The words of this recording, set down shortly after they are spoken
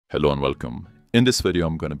Hello and welcome. In this video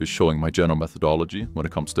I'm going to be showing my general methodology when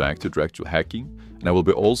it comes to active directory hacking, and I will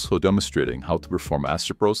be also demonstrating how to perform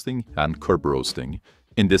ASCII roasting and Kerberoasting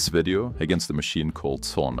in this video against a machine called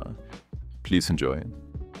Sauna. Please enjoy.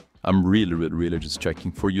 I'm really just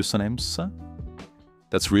checking for usernames.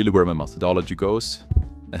 That's really where my methodology goes,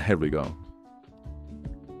 and here we go.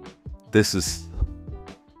 This is...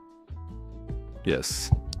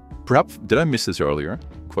 yes. Perhaps, did I miss this earlier?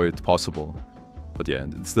 Quite possible. But yeah,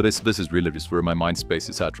 this is really just where my mind space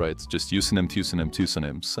is at, right? It's just username,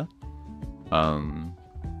 usernames.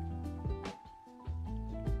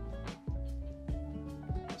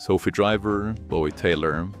 Sophie Driver, Bowie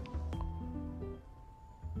Taylor.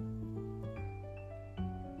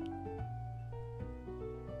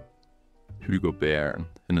 Hugo Bear,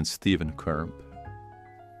 and then Stephen Kerb.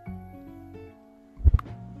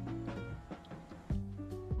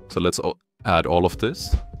 So let's add all of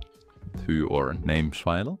this to our name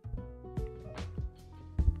file.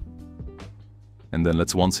 And then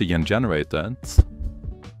let's once again generate that.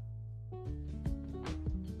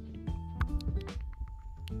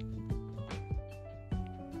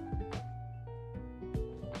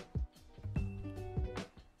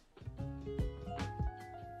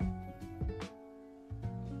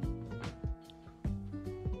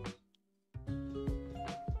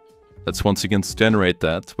 Let's once again generate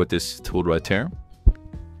that with this tool right here.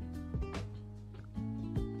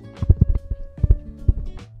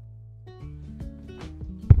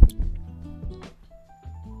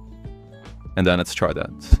 And then let's try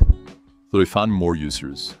that. So we found more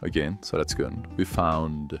users again, so that's good. We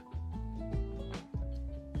found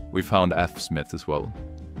F. Smith as well.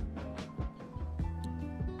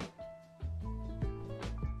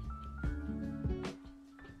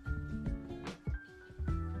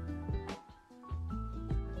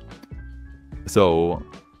 So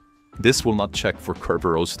this will not check for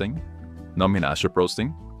Kerberoasting, no, I mean ASCII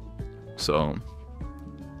roasting. So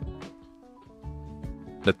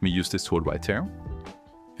let me use this tool right here,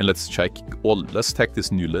 and let's check let's take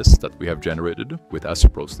this new list that we have generated with ASCII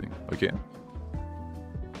roasting. Okay.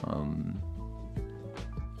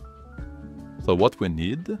 So what we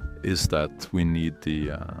need is that we need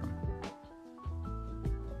the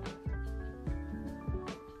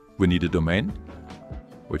domain,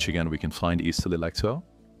 which again we can find easily like so.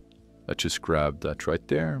 Let's just grab that right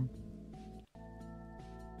there.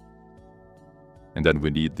 And then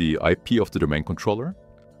we need the IP of the domain controller.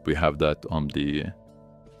 We have that on the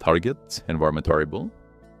target environment variable.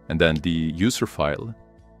 And then the user file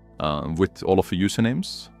with all of the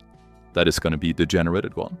usernames, that is going to be the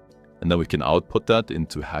generated one. And then we can output that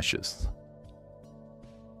into hashes.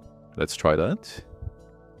 Let's try that.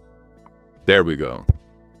 There we go.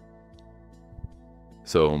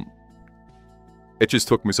 So it just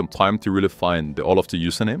took me some time to really find all of the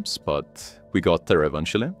usernames, but we got there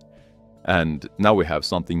eventually. And now we have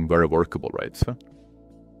something very workable, right?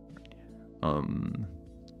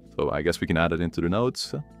 So I guess we can add it into the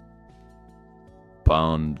nodes.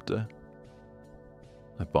 Found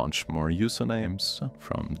a bunch more usernames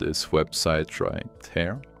from this website right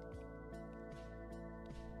here.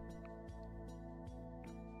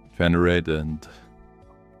 Generated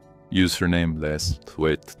username list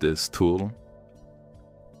with this tool.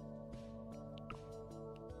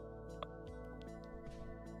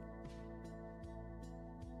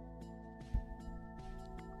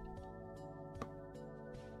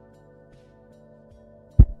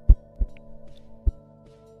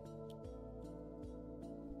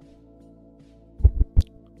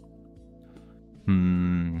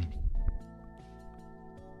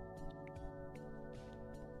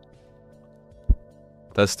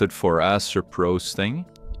 Tested for ASCII roasting.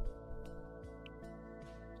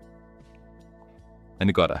 And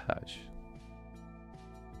you got a hash.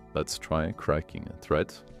 Let's try cracking it,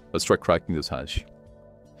 right? Let's try cracking this hash.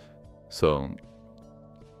 So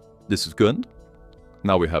this is good.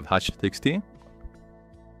 Now we have hash.txt.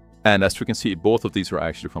 And as we can see, both of these are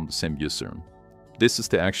actually from the same user. This is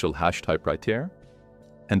the actual hash type right here.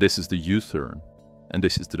 And this is the user. And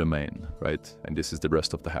this is the domain, right? And this is the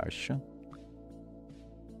rest of the hash.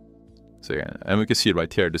 So yeah, and we can see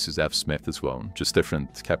right here, this is F. Smith as well, just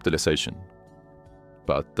different capitalization.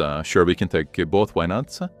 But sure, we can take both, why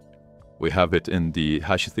not? We have it in the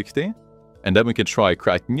hash.txt, and then we can try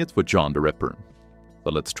cracking it with John the Ripper.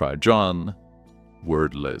 So let's try John,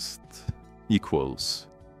 word list, equals,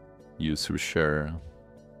 user share,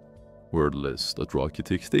 word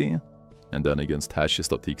list.rocky.txt, and then against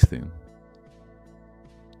hashes.txt.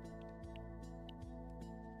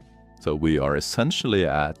 So we are essentially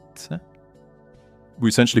at... we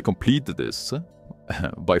essentially completed this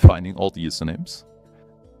by finding all the usernames,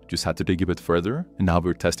 just had to dig a bit further, and now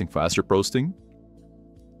we're testing for ASCII roasting.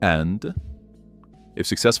 And if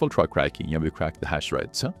successful, try cracking, and we crack the hash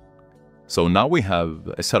rate. So now we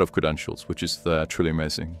have a set of credentials, which is truly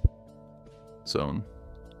amazing. So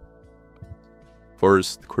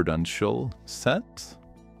first credential set.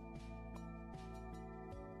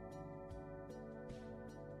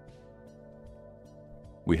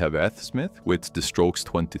 We have Smith with the strokes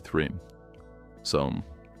 23. So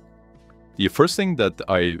the first thing that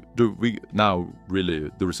I do,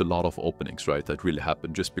 there is a lot of openings, right, that really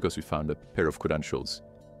happened just because we found a pair of credentials.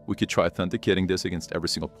 We could try authenticating this against every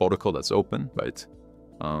single protocol that's open, right?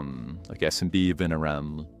 Like SMB,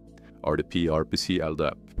 VNRAM, RDP, RPC,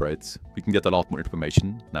 LDAP, right? We can get a lot more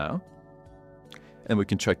information now. And we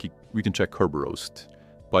can check Kerberoast.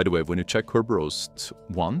 By the way, when you check Kerberoast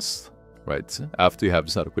once, right, after you have a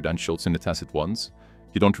set of credentials and you test it once,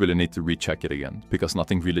 you don't really need to recheck it again because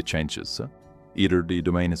nothing really changes. Either the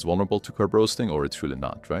domain is vulnerable to Kerberoasting or it's really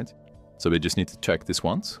not, right? So we just need to check this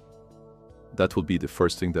once. That will be the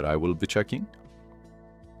first thing that I will be checking.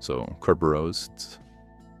 So Kerberoast.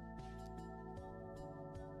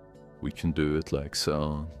 We can do it like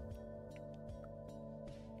so.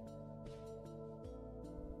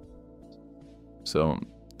 So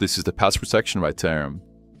this is the password section right there.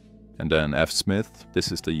 And then Smith,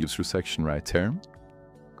 this is the user section right here.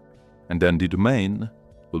 And then the domain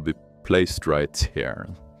will be placed right here.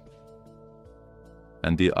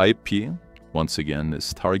 And the IP, once again,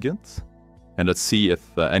 is target. And let's see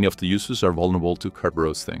if any of the users are vulnerable to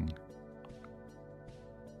Kerberoasting.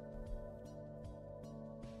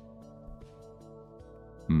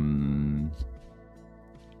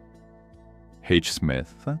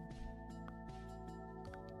 Smith.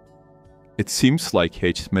 It seems like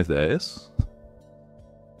Smith is.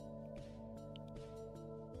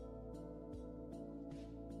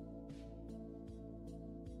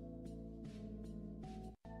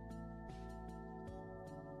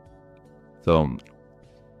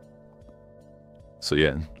 So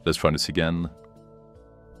yeah, let's try this again.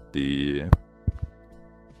 Okay,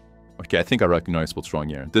 I think I recognize what's wrong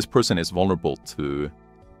here. This person is vulnerable to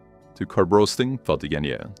Kerberoasting, but again,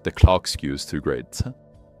 yeah, the clock skew is too great.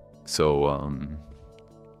 So,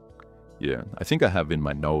 yeah, I think I have in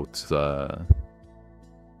my notes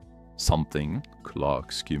something,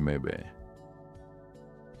 clock skew maybe.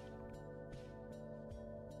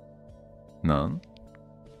 No?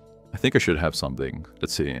 I think I should have something.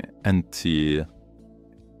 Let's see, NT,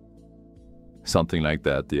 something like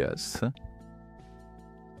that, yes.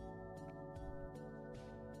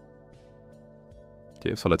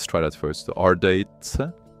 Okay, so let's try that first. The R date.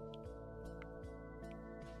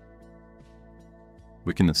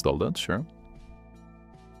 We can install that, sure.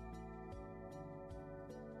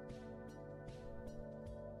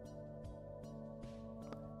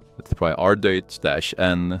 Let's try R date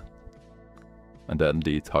 -n and then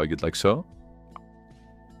the target like so.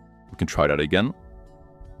 We can try that again.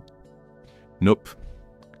 Nope.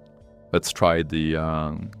 Let's try the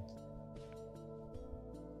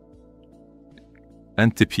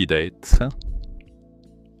NTP date.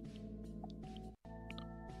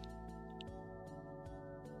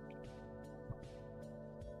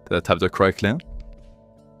 Did I type that correctly?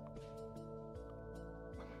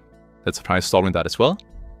 Let's try installing that as well.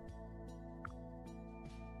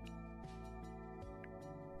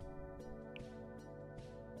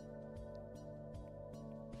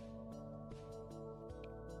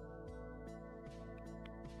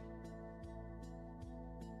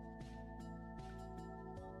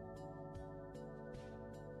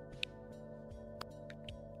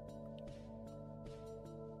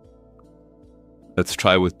 Let's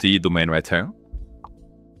try with the domain right here.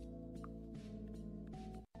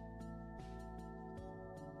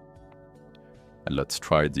 And let's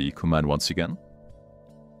try the command once again.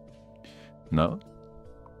 No.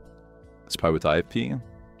 Let's try with IP.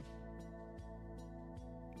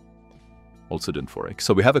 Also didn't work.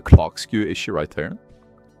 So we have a clock skew issue right there.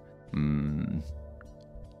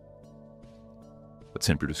 Let's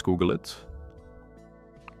simply just Google it.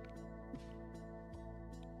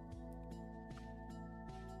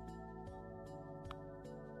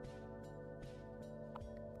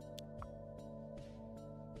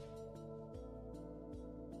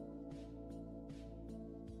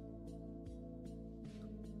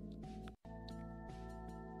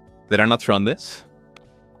 Did I not run this?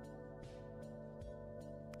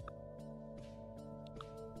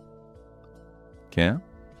 Okay.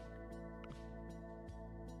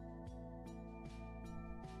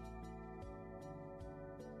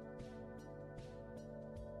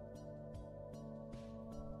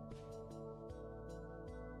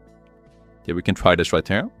 Yeah, we can try this right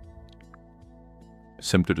here.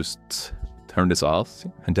 simply just turn this off,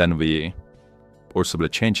 and then we forcibly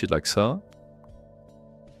change it like so.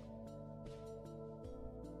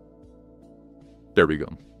 There we go.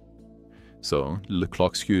 So the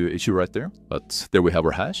clock skew issue right there, but there we have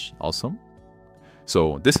our hash. Awesome.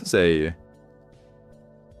 So this is a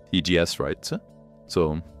EGS, right?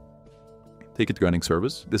 So take it to running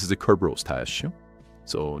service. This is a Kerberoast hash.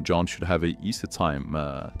 So John should have an easy time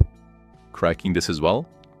cracking this as well.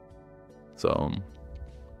 So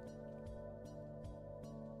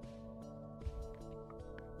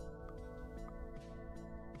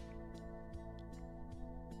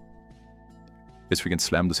guess we can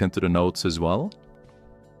slam this into the notes as well.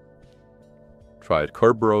 Tried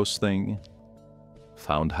Kerberoasting.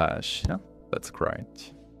 Found hash. Yeah, that's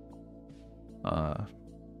great.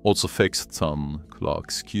 Also fixed some clock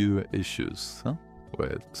skew issues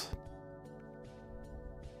with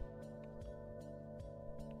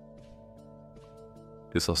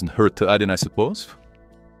this doesn't hurt to add in, I suppose.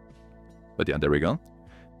 But yeah, there we go.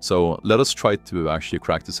 So let us try to actually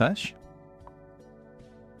crack this hash.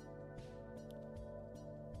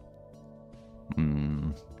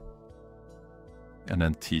 And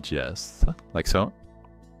then TGS, like so.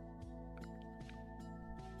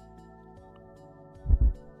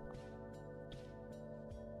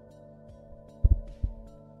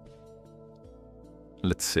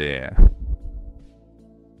 Let's see.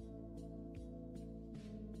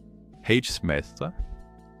 H. Smith.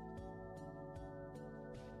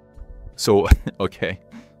 So, okay.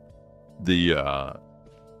 The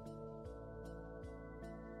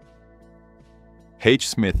H.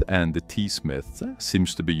 Smith and the T. Smith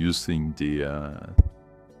seems to be using the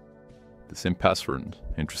same password.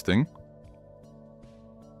 Interesting.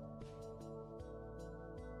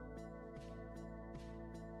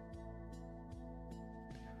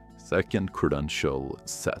 Second credential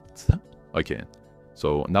set. Okay,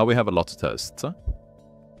 so now we have a lot to test.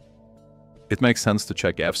 It makes sense to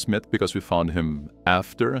check F. Smith because we found him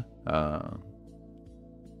after.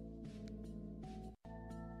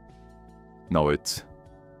 No, it's...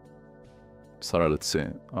 Sorry, let's see.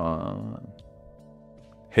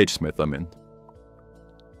 H. Smith, I mean.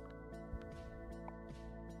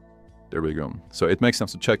 There we go. So it makes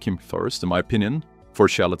sense to check him first, in my opinion, for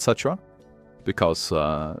shell, etc. Because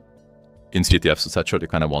in CTFs, etc., they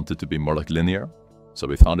kind of wanted to be more like linear. So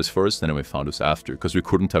we found this first, and then we found this after, because we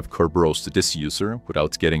couldn't have Kerberoasted this user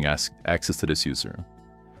without getting access to this user.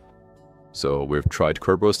 So we've tried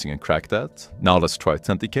Kerberoasting and cracked that. Now let's try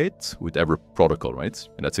authenticate with every protocol, right?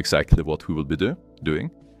 And that's exactly what we will be doing.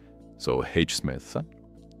 So H. Smith.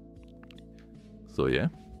 So yeah.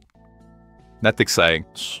 Not exciting.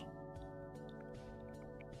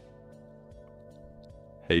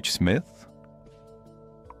 H. Smith.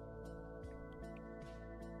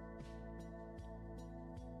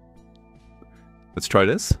 Let's try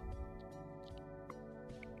this.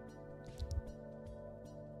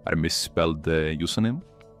 I misspelled the username.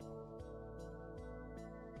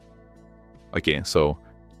 Okay, so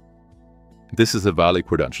this is a valid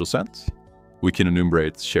credential set. We can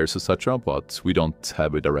enumerate shares, etc., but we don't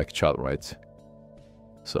have a direct child, right?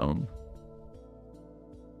 So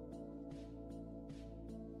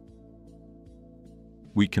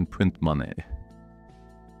we can print money.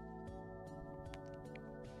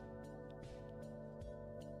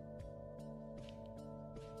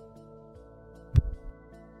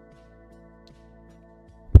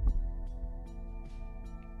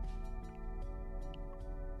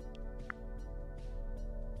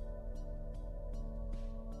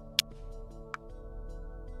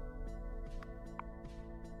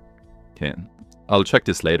 Okay, I'll check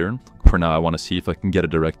this later. For now, I want to see if I can get a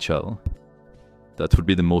direct shell. That would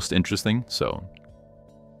be the most interesting, so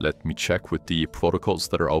let me check with the protocols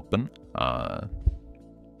that are open.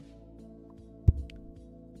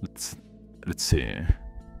 Let's see.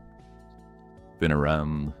 Been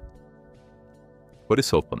around. What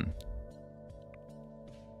is open?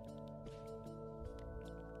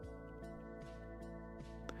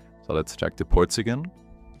 So let's check the ports again.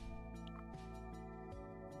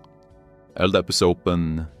 LDAP is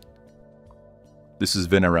open. This is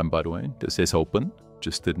Vinaram, by the way. This is open.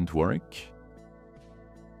 Just didn't work.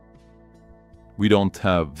 We don't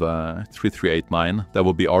have 3389. That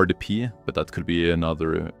will be RDP, but that could be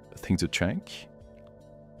another thing to check.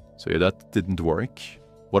 So yeah, that didn't work.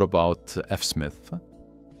 What about F. Smith?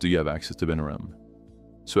 Do you have access to Vinaram?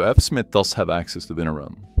 So F. Smith does have access to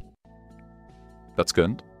Vinaram. That's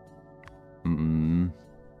good.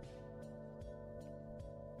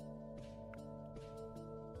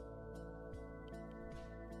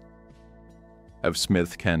 F.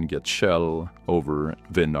 Smith can get shell over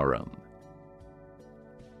Vinaram.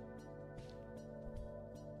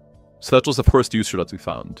 So that was the first user that we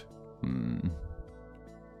found.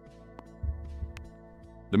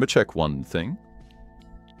 Let me check one thing.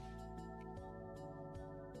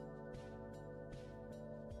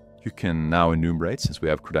 You can now enumerate, since we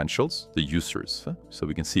have credentials, the users. So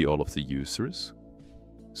we can see all of the users.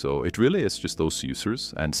 So it really is just those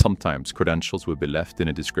users, and sometimes credentials will be left in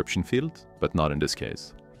a description field, but not in this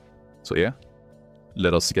case. So yeah,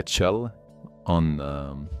 let us get shell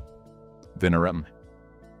on Venerem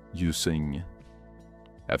using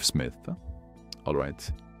fsmith.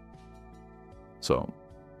 Alright. So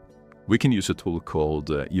we can use a tool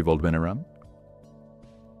called eval Venerem.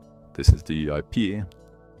 This is the IP.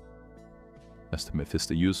 Fsmith is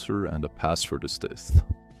the user, and the password is this.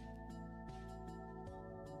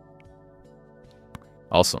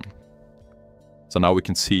 Awesome. So now we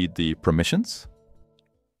can see the permissions.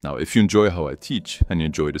 Now, if you enjoy how I teach, and you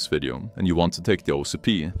enjoy this video, and you want to take the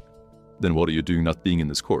OSCP, then what are you doing not being in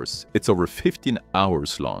this course? It's over 15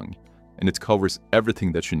 hours long, and it covers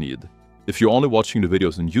everything that you need. If you're only watching the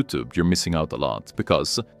videos on YouTube, you're missing out a lot,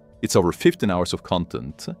 because it's over 15 hours of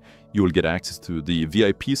content. You will get access to the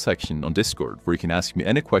VIP section on Discord, where you can ask me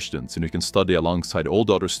any questions, and you can study alongside all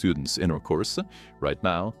the other students in our course. Right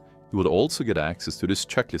now, you will also get access to this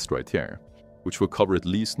checklist right here, which will cover at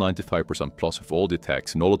least 95% plus of all the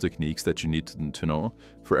attacks and all the techniques that you need to know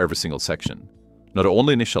for every single section. Not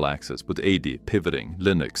only initial access, but AD, pivoting,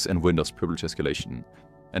 Linux, and Windows privilege escalation.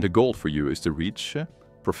 And the goal for you is to reach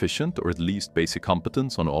proficient or at least basic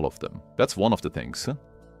competence on all of them. That's one of the things.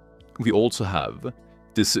 We also have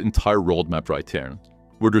this entire roadmap right here,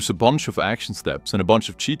 where there's a bunch of action steps and a bunch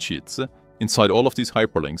of cheat sheets inside all of these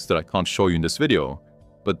hyperlinks that I can't show you in this video.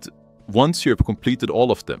 But once you have completed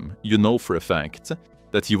all of them, you know for a fact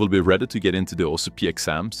that you will be ready to get into the OSCP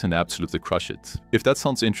exams and absolutely crush it. If that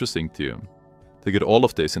sounds interesting to you, to get all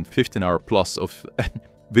of this in 15-hour plus of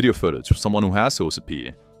video footage of someone who has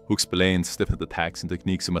OSCP, who explains different attacks and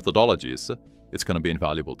techniques and methodologies, it's going to be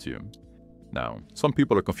invaluable to you. Now, some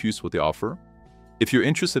people are confused with the offer. If you're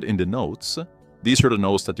interested in the notes, these are the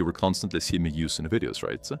notes that you will constantly see me use in the videos,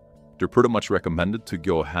 right? They're pretty much recommended to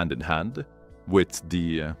go hand in hand with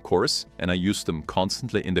the course, and I use them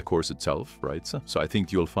constantly in the course itself, right? So I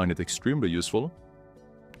think you'll find it extremely useful.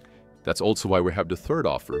 That's also why we have the third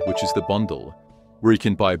offer, which is the bundle, where you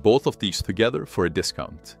can buy both of these together for a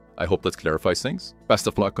discount. I hope that clarifies things. Best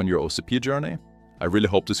of luck on your OSCP journey. I really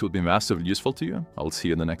hope this will be massively useful to you. I'll see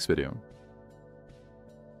you in the next video.